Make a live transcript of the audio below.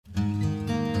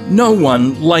No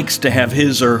one likes to have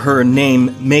his or her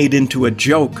name made into a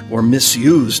joke or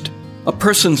misused. A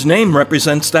person's name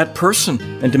represents that person,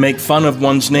 and to make fun of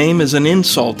one's name is an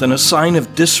insult and a sign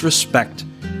of disrespect.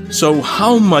 So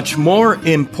how much more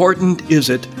important is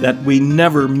it that we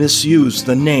never misuse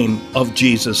the name of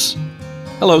Jesus?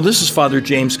 Hello, this is Father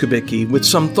James Kubicki with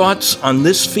some thoughts on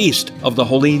this feast of the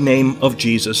Holy Name of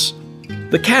Jesus.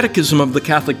 The Catechism of the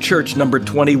Catholic Church, number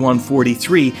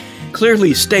 2143,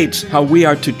 clearly states how we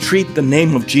are to treat the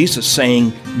name of Jesus,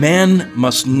 saying, "Man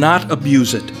must not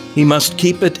abuse it. He must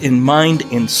keep it in mind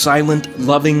in silent,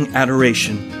 loving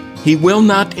adoration. He will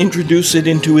not introduce it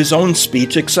into his own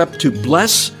speech except to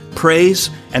bless, praise,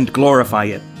 and glorify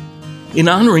it." In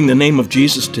honoring the name of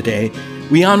Jesus today,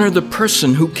 we honor the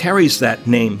person who carries that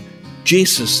name,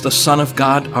 Jesus, the Son of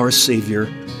God, our Savior.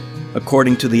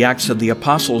 According to the Acts of the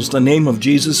Apostles, the name of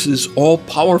Jesus is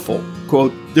all-powerful.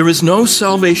 Quote, "There is no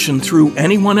salvation through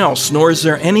anyone else, nor is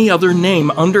there any other name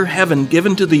under heaven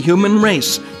given to the human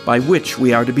race by which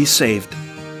we are to be saved."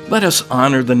 Let us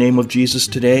honor the name of Jesus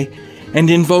today and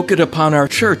invoke it upon our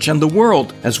church and the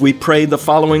world as we pray the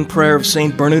following prayer of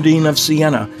St. Bernardine of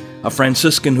Siena, a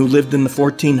Franciscan who lived in the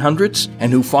 1400s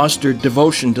and who fostered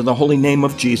devotion to the holy name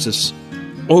of Jesus.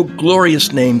 O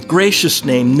glorious name, gracious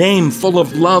name, name full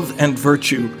of love and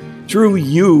virtue, through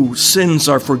you sins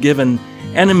are forgiven,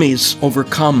 enemies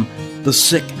overcome, the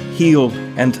sick healed,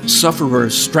 and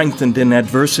sufferers strengthened in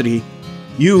adversity.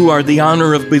 You are the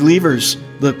honor of believers,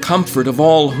 the comfort of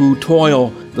all who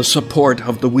toil, the support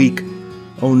of the weak.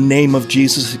 O name of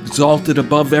Jesus, exalted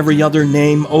above every other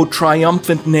name, O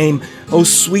triumphant name, O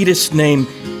sweetest name,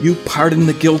 you pardon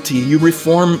the guilty, you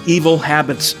reform evil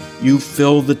habits, you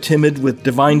fill the timid with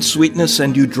divine sweetness,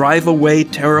 and you drive away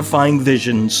terrifying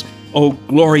visions. O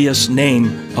glorious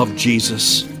name of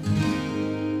Jesus.